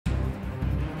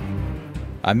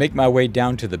I make my way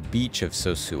down to the beach of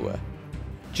Sossua.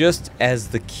 Just as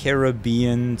the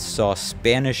Caribbean saw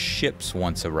Spanish ships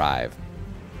once arrive,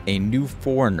 a new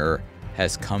foreigner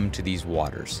has come to these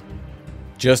waters.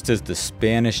 Just as the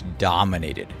Spanish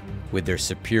dominated with their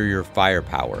superior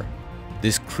firepower,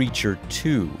 this creature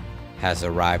too has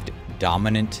arrived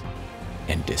dominant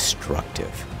and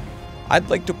destructive. I'd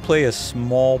like to play a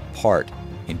small part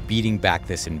in beating back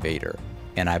this invader,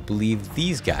 and I believe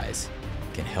these guys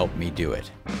can help me do it.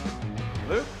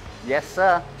 Luke? Yes,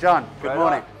 sir. John, good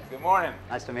morning. Good morning.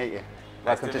 Nice to meet you.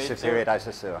 Nice Welcome to to meet you. Superior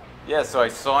Sossua. Yeah, so I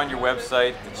saw on your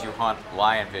website that you hunt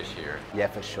lionfish here. Yeah,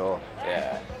 for sure.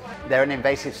 Yeah. They're an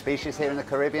invasive species here in the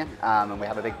Caribbean, and we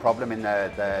have a big problem in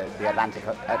the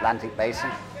Atlantic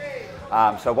basin.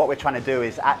 So what we're trying to do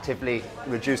is actively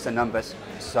reduce the numbers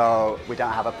so we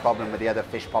don't have a problem with the other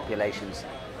fish populations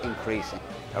increasing.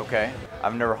 Okay.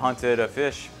 I've never hunted a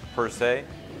fish per se.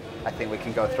 I think we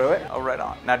can go through it. Oh, right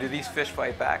on. Now, do these fish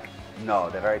fight back?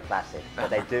 No, they're very placid, but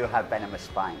they do have venomous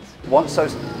spines. Once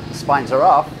those spines are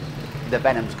off, the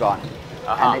venom's gone.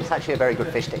 And it's actually a very good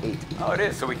fish to eat. Oh, it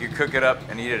is. So we could cook it up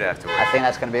and eat it afterwards. I think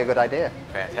that's going to be a good idea.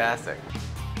 Fantastic.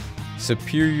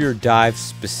 Superior Dive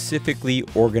specifically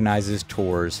organizes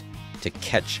tours to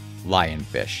catch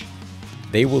lionfish.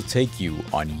 They will take you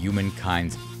on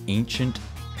humankind's ancient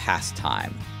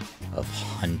pastime of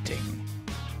hunting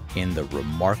in the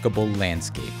remarkable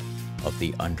landscape of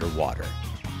the underwater.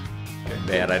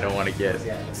 Man, I don't want to get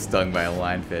stung by a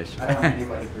lionfish.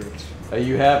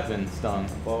 You have been stung.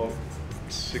 About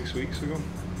 6 weeks ago.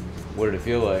 What did it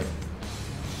feel like?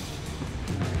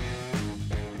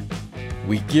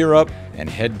 We gear up and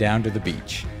head down to the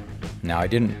beach. Now, I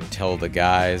didn't tell the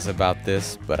guys about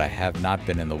this, but I have not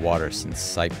been in the water since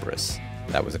Cyprus.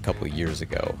 That was a couple of years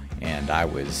ago, and I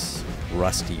was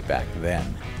rusty back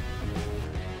then.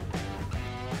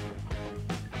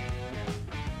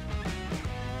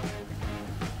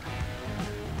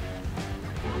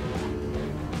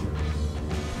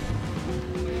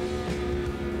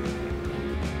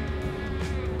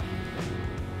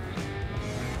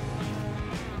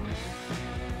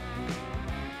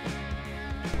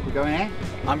 You going in?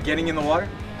 I'm getting in the water?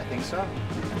 I think so.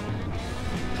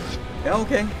 Yeah,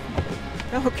 okay.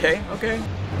 Okay.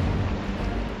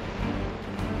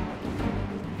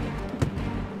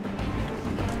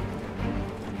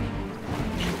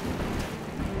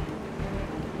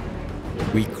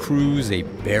 We cruise a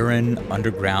barren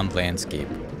underground landscape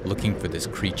looking for this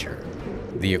creature.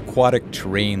 The aquatic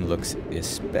terrain looks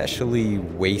especially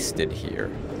wasted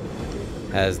here.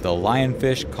 Has the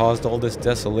lionfish caused all this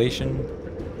desolation?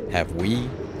 Have we?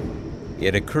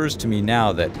 It occurs to me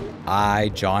now that I,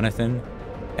 Jonathan,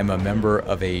 am a member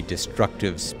of a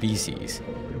destructive species,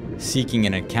 seeking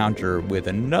an encounter with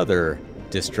another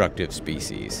destructive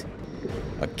species,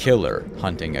 a killer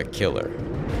hunting a killer.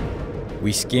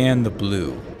 We scan the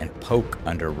blue and poke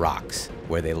under rocks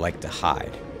where they like to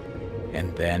hide,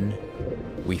 and then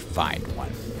we find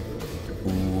one.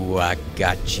 Ooh, I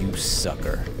got you,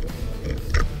 sucker.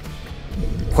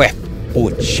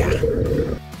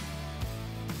 Huepucha.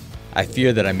 I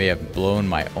fear that I may have blown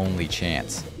my only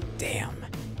chance. Damn,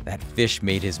 that fish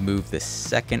made his move the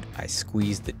second I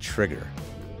squeezed the trigger.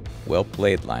 Well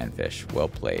played, lionfish, well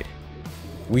played.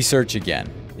 We search again,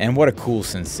 and what a cool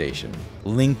sensation,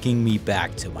 linking me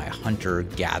back to my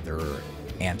hunter-gatherer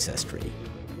ancestry,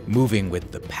 moving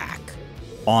with the pack,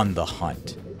 on the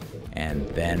hunt, and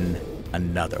then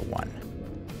another one.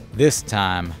 This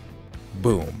time,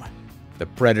 boom, the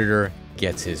predator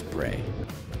gets his prey.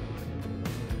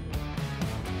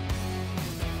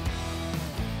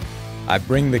 I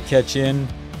bring the catch in,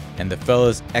 and the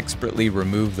fellas expertly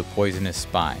remove the poisonous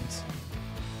spines.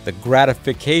 The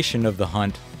gratification of the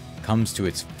hunt comes to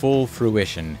its full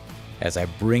fruition as I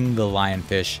bring the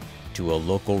lionfish to a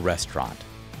local restaurant,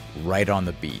 right on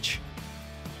the beach.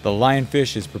 The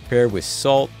lionfish is prepared with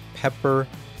salt, pepper,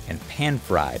 and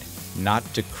pan-fried, not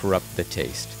to corrupt the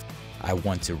taste. I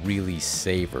want to really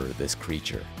savor this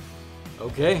creature.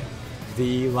 Okay,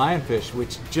 the lionfish,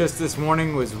 which just this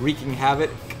morning was wreaking havoc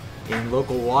in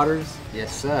local waters.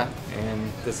 Yes, sir.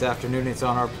 And this afternoon it's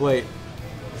on our plate.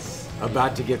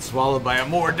 About to get swallowed by a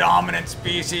more dominant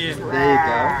species. There you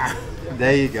go.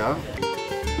 There you go.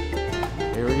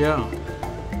 Here we go.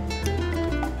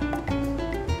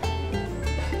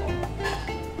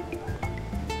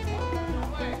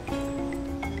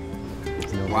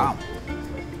 Wow.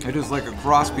 It is like a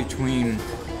cross between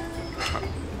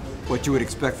what you would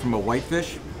expect from a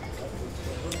whitefish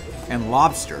and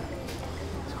lobster.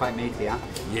 It's quite meaty, huh?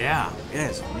 Yeah, it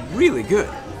is really good.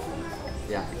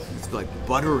 Yeah. It's like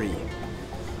buttery.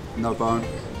 No bone.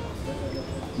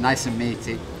 Nice and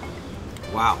meaty.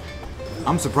 Wow.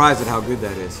 I'm surprised at how good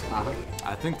that is. Uh-huh.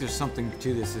 I think there's something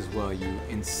to this as well. You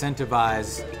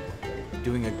incentivize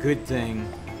doing a good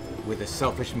thing with a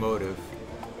selfish motive,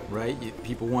 right?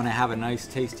 People want to have a nice,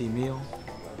 tasty meal.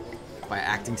 By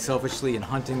acting selfishly and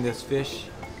hunting this fish,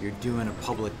 you're doing a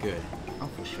public good. Oh,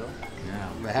 for sure. Yeah.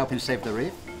 We're helping save the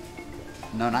reef.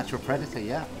 No natural predator,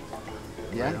 yeah.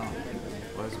 Yeah. Right on.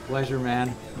 Well, it's a pleasure,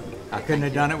 man. I couldn't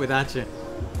have done it without you.